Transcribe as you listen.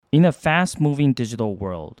In a fast-moving digital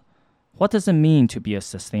world, what does it mean to be a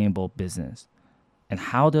sustainable business? And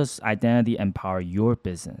how does identity empower your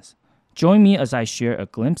business? Join me as I share a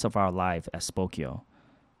glimpse of our life at Spokeo,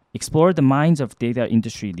 explore the minds of data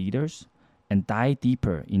industry leaders, and dive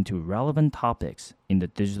deeper into relevant topics in the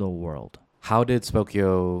digital world. How did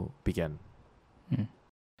Spokeo begin?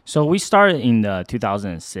 So we started in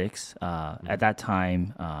 2006. At that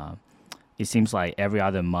time, it seems like every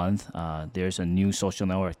other month there's a new social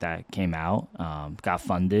network that came out, got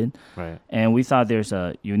funded. Right. And we thought there's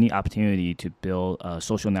a unique opportunity to build a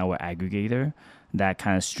social network aggregator that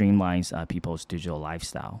kind of streamlines people's digital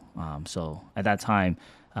lifestyle. So at that time,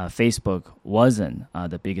 Facebook wasn't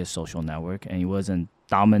the biggest social network, and it wasn't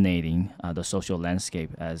dominating the social landscape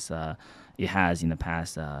as it has in the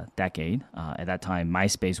past decade. At that time,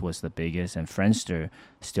 MySpace was the biggest, and Friendster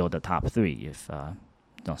still the top three, if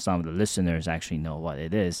some of the listeners actually know what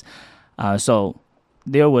it is. So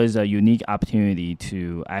there was a unique opportunity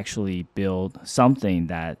to actually build something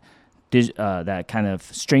that that kind of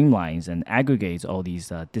streamlines and aggregates all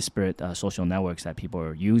these disparate social networks that people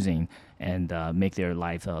are using and make their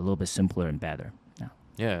life a little bit simpler and better.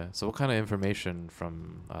 Yeah. So what kind of information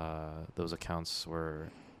from those accounts are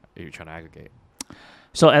you trying to aggregate?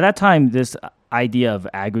 So at that time, this idea of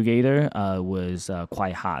aggregator was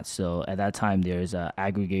quite hot. So at that time, there's an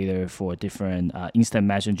aggregator for different instant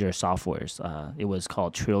messenger softwares. It was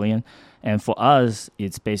called Trillion. And for us,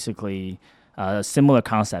 it's basically a similar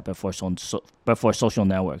concept, but for social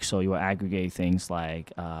networks. So you will aggregate things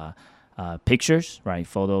like pictures, right,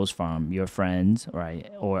 photos from your friends,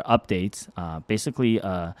 right, or updates. Basically,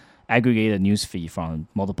 aggregate a news feed from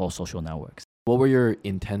multiple social networks. What were your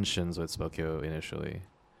intentions with Spokeo initially?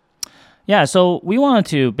 Yeah, so we wanted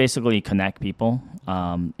to basically connect people.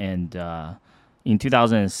 And in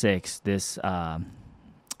 2006, this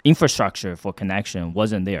infrastructure for connection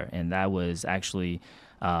wasn't there. And that was actually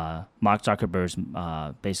Mark Zuckerberg's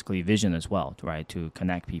basically vision as well, right, to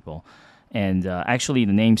connect people. And actually,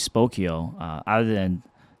 the name Spokeo, other than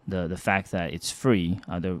the fact that it's free,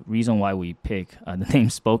 the reason why we pick the name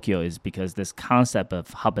Spokeo is because this concept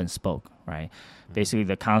of hub and spoke, right? Basically,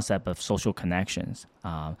 the concept of social connections.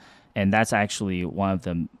 And that's actually one of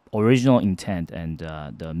the original intent and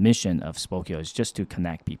the mission of Spokeo is just to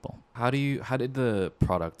connect people. How did the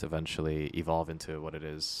product eventually evolve into what it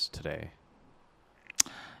is today?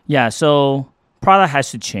 Yeah, so product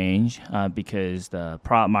has to change because the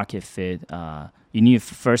product market fit, you need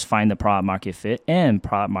to first find the product market fit, and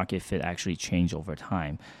product market fit actually change over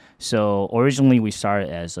time. So originally we started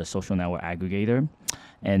as a social network aggregator,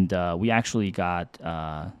 and we actually got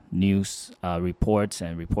news reports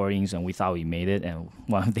and reportings, and we thought we made it. And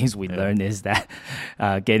one of the things we learned is that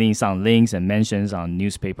getting some links and mentions on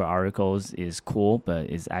newspaper articles is cool, but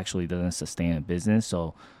it actually doesn't sustain a business.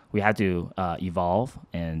 So we had to evolve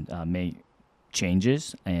and make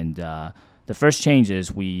changes. And the first change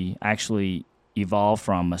is we actually evolved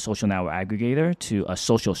from a social network aggregator to a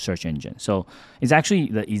social search engine. So it's actually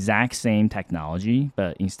the exact same technology,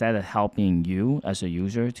 but instead of helping you as a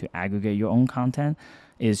user to aggregate your own content,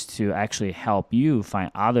 is to actually help you find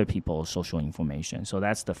other people's social information. So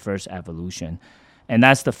that's the first evolution. And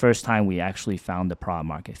that's the first time we actually found the product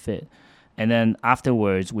market fit. And then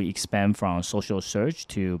afterwards, we expand from social search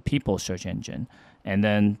to people search engine, and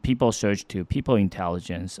then people search to people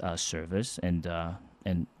intelligence service. And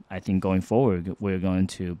I think going forward, we're going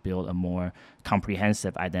to build a more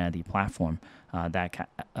comprehensive identity platform that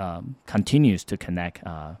continues to connect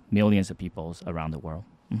millions of people around the world.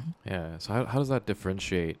 Mm-hmm. Yeah. So how does that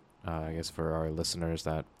differentiate? I guess for our listeners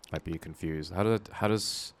that might be confused, how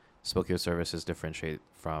does Spokeo services differentiate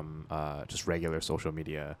from just regular social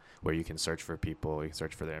media where you can search for people, you can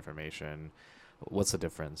search for their information? What's the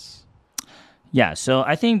difference? Yeah, so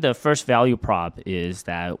I think the first value prop is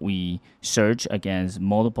that we search against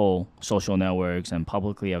multiple social networks and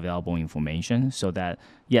publicly available information, so that,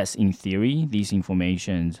 yes, in theory, these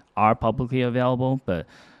informations are publicly available, but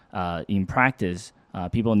in practice,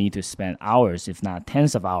 people need to spend hours, if not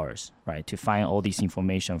tens of hours, right, to find all this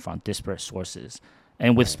information from disparate sources.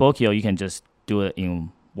 And with Spokeo, you can just do it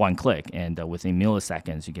in one click, and within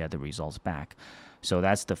milliseconds, you get the results back. So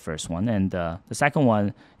that's the first one. And the second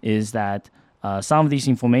one is that some of this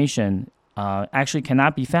information actually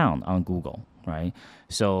cannot be found on Google, right?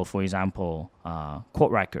 So, for example,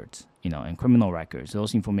 court records, and criminal records,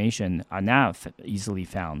 those information are not easily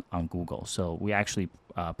found on Google. So we actually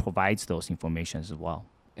provides those information as well.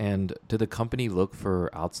 And did the company look for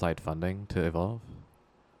outside funding to evolve?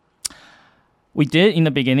 We did in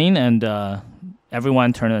the beginning, and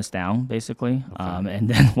everyone turned us down, basically. Okay. And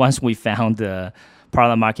then once we found the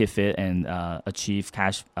product market fit and achieve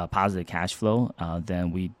positive cash flow,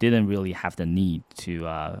 then we didn't really have the need to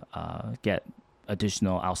get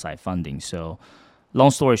additional outside funding. So long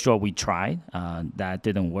story short, we tried. That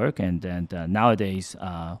didn't work, and then nowadays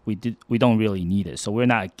we don't really need it. So we're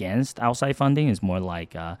not against outside funding. It's more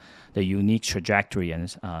like the unique trajectory and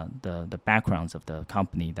the backgrounds of the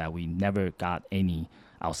company that we never got any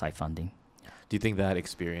outside funding. Do you think that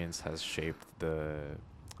experience has shaped the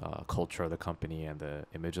culture of the company and the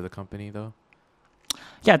image of the company, though?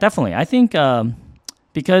 Yeah, definitely. I think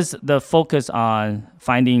because the focus on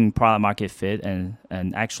finding product market fit and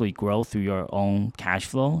actually grow through your own cash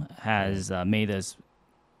flow has made us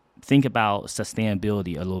think about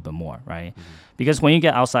sustainability a little bit more, right? Mm-hmm. Because when you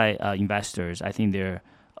get outside investors, I think there are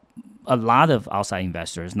a lot of outside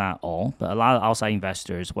investors, not all, but a lot of outside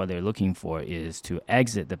investors, what they're looking for is to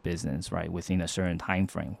exit the business, right, within a certain time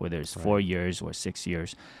frame, whether it's 4 years or 6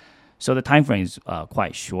 years. So the time frame is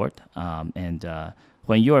quite short, and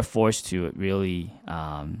when you are forced to really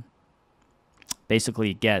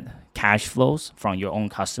basically get cash flows from your own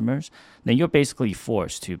customers, then you're basically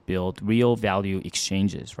forced to build real value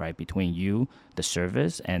exchanges, right, between you, the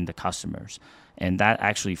service, and the customers. And that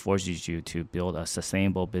actually forces you to build a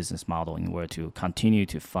sustainable business model in order to continue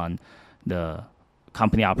to fund the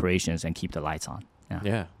company operations and keep the lights on.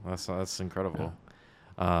 Yeah, that's incredible.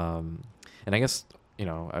 And I guess,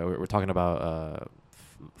 we're talking about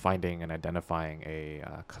finding and identifying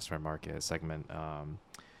a customer market segment.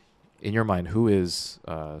 In your mind, who is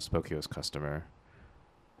Spokeo's customer?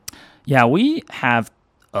 Yeah, we have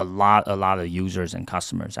a lot of users and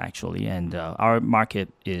customers actually, and our market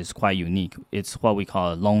is quite unique. It's what we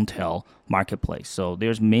call a long tail marketplace. So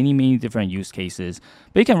there's many different use cases,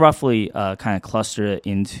 but you can roughly kind of cluster it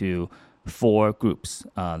into 4 groups.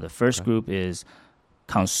 The first group is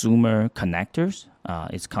consumer connectors.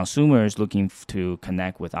 It's consumers looking to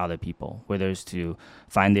connect with other people, whether it's to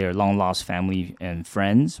find their long lost family and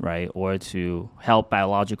friends, right, or to help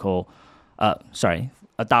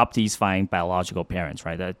adoptees find biological parents,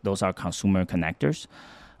 right? Those are consumer connectors,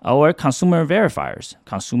 or consumer verifiers,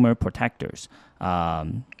 consumer protectors.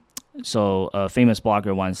 So a famous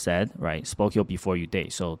blogger once said, right, Spokeo before you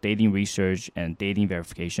date. So dating research and dating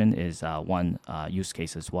verification is one use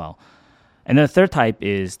case as well. And the third type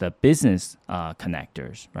is the business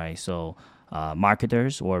connectors, right? So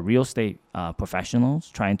marketers or real estate professionals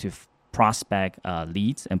trying to prospect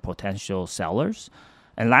leads and potential sellers.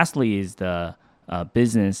 And lastly is the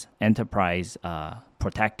business enterprise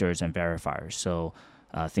protectors and verifiers. So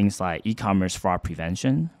things like e-commerce fraud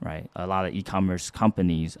prevention, right? A lot of e-commerce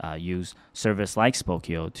companies use service like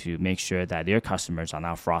Spokeo to make sure that their customers are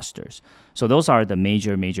not fraudsters. So those are the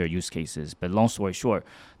major use cases. But long story short,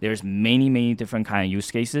 there's many different kind of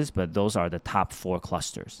use cases, but those are the top 4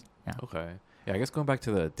 clusters. Yeah. Okay. Yeah, I guess going back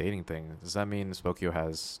to the dating thing, does that mean Spokeo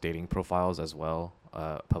has dating profiles as well,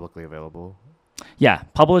 publicly available? Yeah,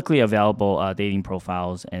 publicly available dating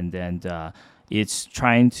profiles, and then it's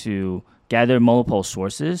trying to gather multiple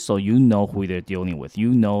sources so you know who they're dealing with.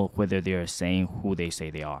 You know whether they're saying who they say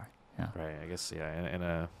they are. Yeah. Right. I guess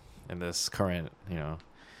in this current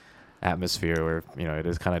atmosphere where it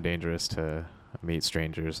is kind of dangerous to meet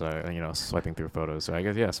strangers, swiping through photos. So I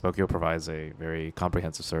guess Spokeo provides a very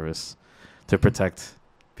comprehensive service to protect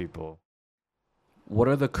people. What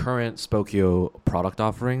are the current Spokeo product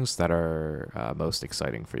offerings that are most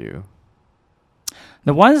exciting for you?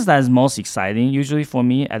 The ones that's most exciting, usually for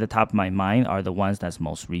me at the top of my mind, are the ones that's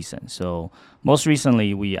most recent. So most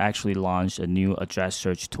recently, we actually launched a new address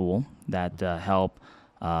search tool that help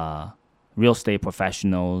real estate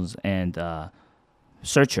professionals and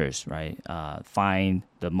searchers, right, find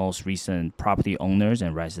the most recent property owners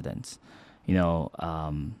and residents.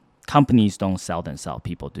 Companies don't sell themselves,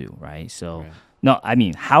 people do, right? So. Right. No, I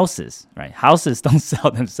mean houses, right? Houses don't sell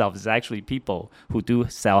themselves. It's actually people who do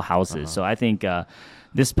sell houses. So I think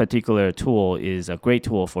this particular tool is a great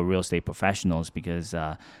tool for real estate professionals because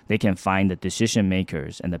they can find the decision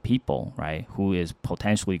makers and the people, right, who is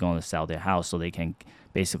potentially going to sell their house, so they can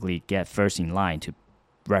basically get first in line to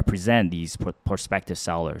represent these prospective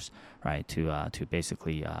sellers, right, to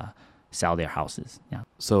basically sell their houses. Yeah.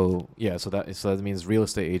 So that means real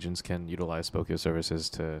estate agents can utilize Spokeo services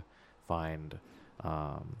to find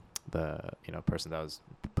the person that was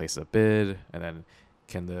placed a bid, and then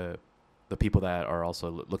can the people that are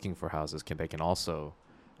also looking for houses can also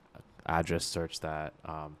address search that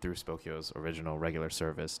through Spokeo's original regular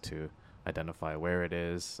service to identify where it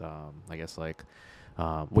is. I guess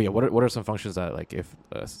what are some functions that if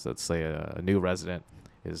let's say a new resident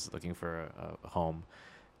is looking for a home,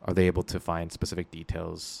 are they able to find specific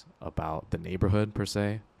details about the neighborhood per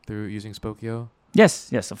se through using Spokeo?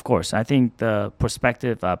 Yes, of course. I think the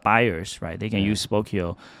prospective buyers, right, they can use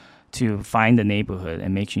Spokeo to find the neighborhood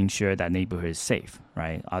and making sure that neighborhood is safe,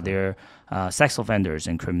 right? Are there sex offenders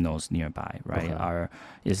and criminals nearby, right?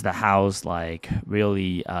 Is the house like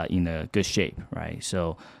really in a good shape, right?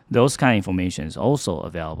 So those kind of information is also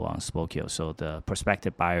available on Spokeo. So the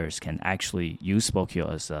prospective buyers can actually use Spokeo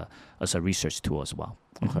as a research tool as well.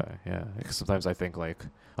 Okay, yeah. Because sometimes I think like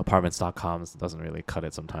apartments.com doesn't really cut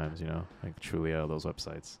it sometimes, like Trulia, those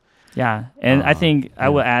websites. Yeah, and I think I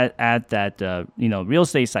would add that real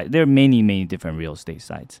estate site. There are many different real estate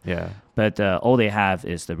sites. Yeah. But all they have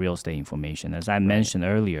is the real estate information. As I mentioned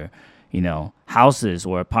earlier, houses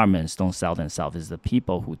or apartments don't sell themselves. It's the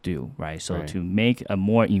people who do, right? So to make a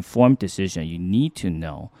more informed decision, you need to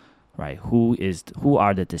know, right, who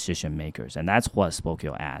are the decision makers, and that's what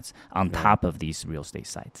Spokeo adds on top of these real estate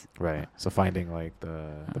sites. Right. So finding like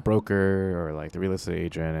the broker or like the real estate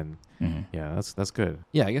agent, and yeah, that's good.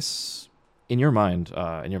 Yeah, I guess in your mind,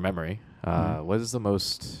 in your memory, what is the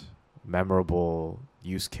most memorable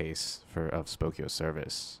use case of Spokeo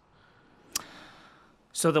service?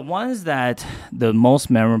 So the most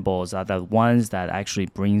memorable are the ones that actually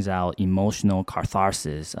brings out emotional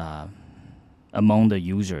catharsis among the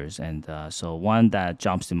users. And so one that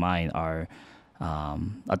jumps to mind are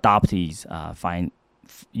adoptees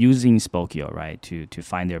using Spokeo, right, to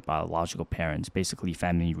find their biological parents, basically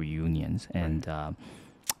family reunions. And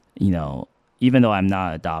even though I'm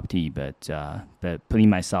not an adoptee, but putting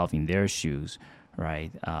myself in their shoes,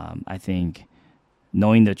 right, I think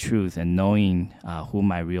knowing the truth and knowing who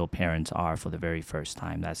my real parents are for the very first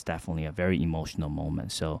time, that's definitely a very emotional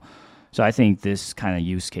moment. So I think this kind of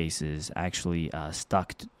use cases actually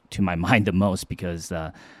stuck to my mind the most, because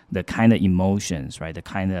the kind of emotions, right, the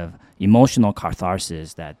kind of emotional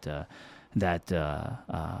catharsis that the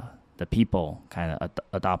people kind of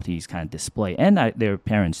adoptees kind of display, and their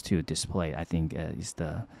parents too display, I think is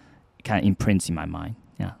the kind of imprints in my mind.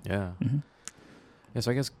 Yeah. Yeah. Mm-hmm. Yeah.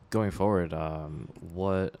 So I guess going forward,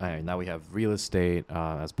 now we have real estate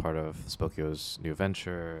as part of Spokeo's new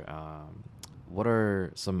venture. What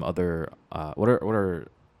are some other what are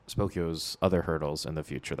Spokeo's other hurdles in the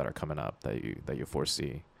future that are coming up that you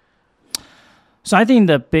foresee? So I think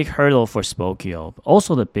the big hurdle for Spokeo,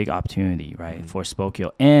 also the big opportunity, right, for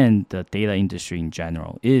Spokeo and the data industry in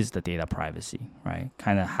general, is the data privacy, right?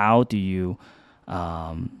 Kind of how do you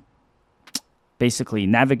basically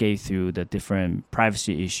navigate through the different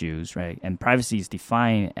privacy issues, right? And privacy is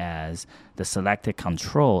defined as the selected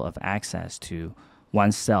control of access to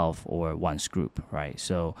oneself or one's group, right?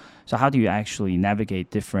 So how do you actually navigate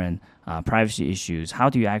different privacy issues? How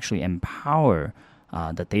do you actually empower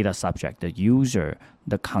the data subject, the user,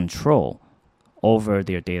 the control over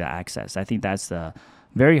their data access? I think that's a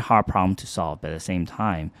very hard problem to solve. But at the same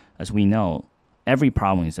time, as we know, every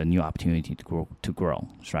problem is a new opportunity to grow,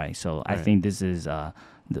 right? So I think this is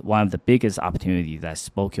one of the biggest opportunities that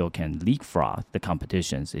Spokeo can leapfrog the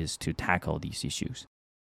competitions, is to tackle these issues.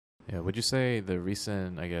 Yeah, would you say the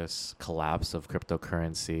recent, I guess, collapse of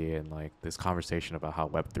cryptocurrency and like this conversation about how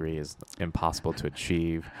Web3 is impossible to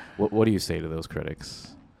achieve, what do you say to those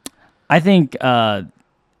critics? I think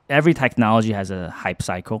every technology has a hype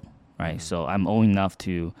cycle, right? So I'm old enough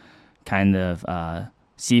to kind of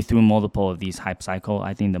see through multiple of these hype cycle.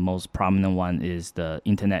 I think the most prominent one is the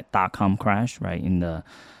internet.com crash, right, in the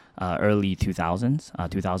early 2000s,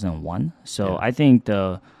 2001. So I think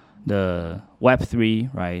the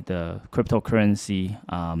Web3, right, the cryptocurrency,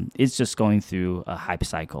 it's just going through a hype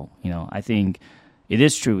cycle. I think it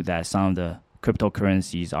is true that some of the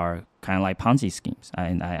cryptocurrencies are kind of like Ponzi schemes,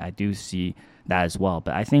 and I do see that as well.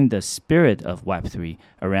 But I think the spirit of Web3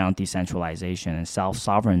 around decentralization and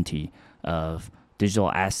self-sovereignty of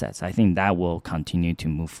digital assets, I think that will continue to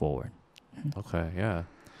move forward. Okay, yeah,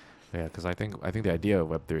 because I think the idea of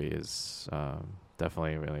Web3 is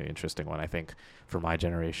definitely a really interesting one. I think for my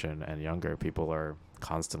generation and younger, people are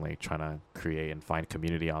constantly trying to create and find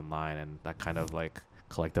community online, and that kind of like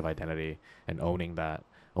collective identity and owning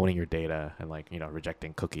your data, and like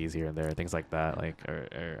rejecting cookies here and there, things like that, like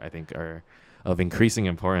are I think are of increasing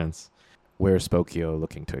importance. Where is Spokeo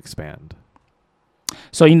looking to expand?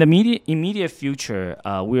 So in the immediate future,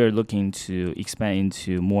 we are looking to expand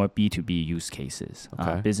into more B2B use cases,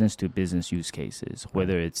 business to business use cases,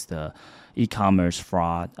 whether it's the e-commerce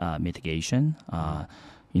fraud mitigation,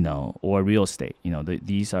 or real estate.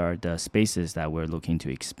 These are the spaces that we're looking to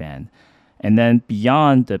expand. And then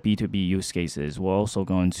beyond the B2B use cases, we're also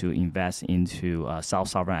going to invest into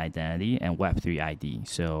self-sovereign identity and Web3 ID.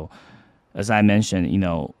 So as I mentioned,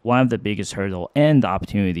 one of the biggest hurdle and the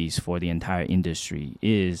opportunities for the entire industry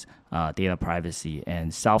is data privacy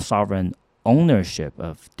and self-sovereign ownership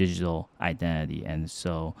of digital identity. And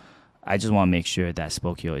so I just want to make sure that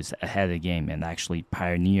Spokeo is ahead of the game and actually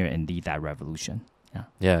pioneer and lead that revolution. Yeah.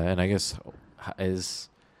 Yeah, and I guess has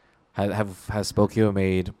Spokeo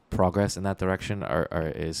made progress in that direction,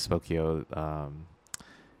 or is Spokeo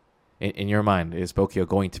in your mind, is Spokeo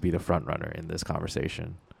going to be the front runner in this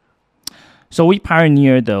conversation? So we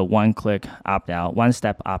pioneered the one-click opt-out,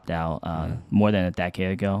 one-step opt-out more than a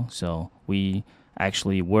decade ago. So we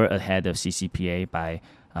actually were ahead of CCPA by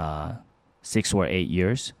 6 or 8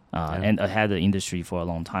 years and ahead of the industry for a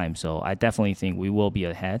long time. So I definitely think we will be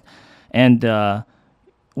ahead. And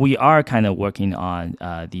we are kind of working on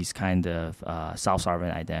these kind of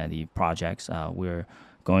self-sovereign identity projects. We're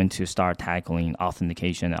going to start tackling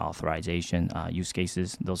authentication and authorization use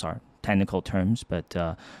cases. Those are technical terms, but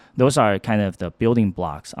those are kind of the building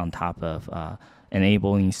blocks on top of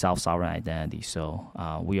enabling self-sovereign identity. So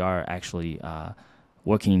we are actually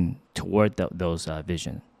working toward those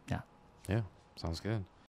vision. Yeah. Yeah, sounds good.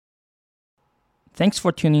 Thanks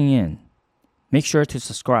for tuning in. Make sure to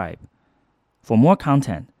subscribe. For more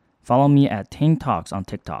content, follow me at Tang Talks on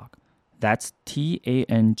TikTok. That's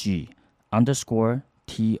TANG_TOKS.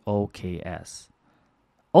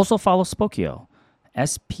 Also follow Spokeo,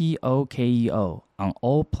 SPOKEO, on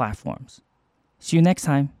all platforms. See you next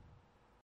time.